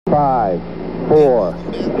5, 4,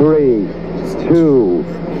 3, 2,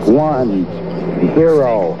 1,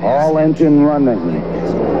 0. All engine running.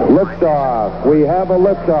 Liftoff. We have a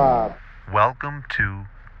liftoff. Welcome to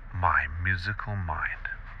My Musical Mind.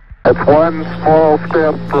 It's one small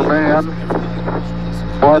step for man,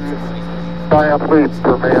 one giant leap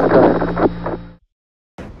for mankind.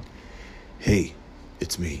 Hey,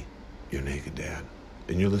 it's me, your naked dad,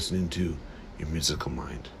 and you're listening to Your Musical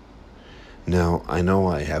Mind. Now, I know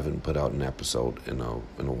I haven't put out an episode in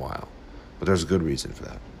a while, but there's a good reason for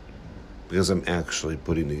that. Because I'm actually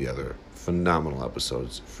putting together phenomenal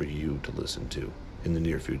episodes for you to listen to in the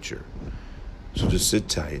near future. So just sit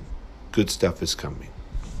tight. Good stuff is coming.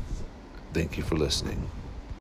 Thank you for listening.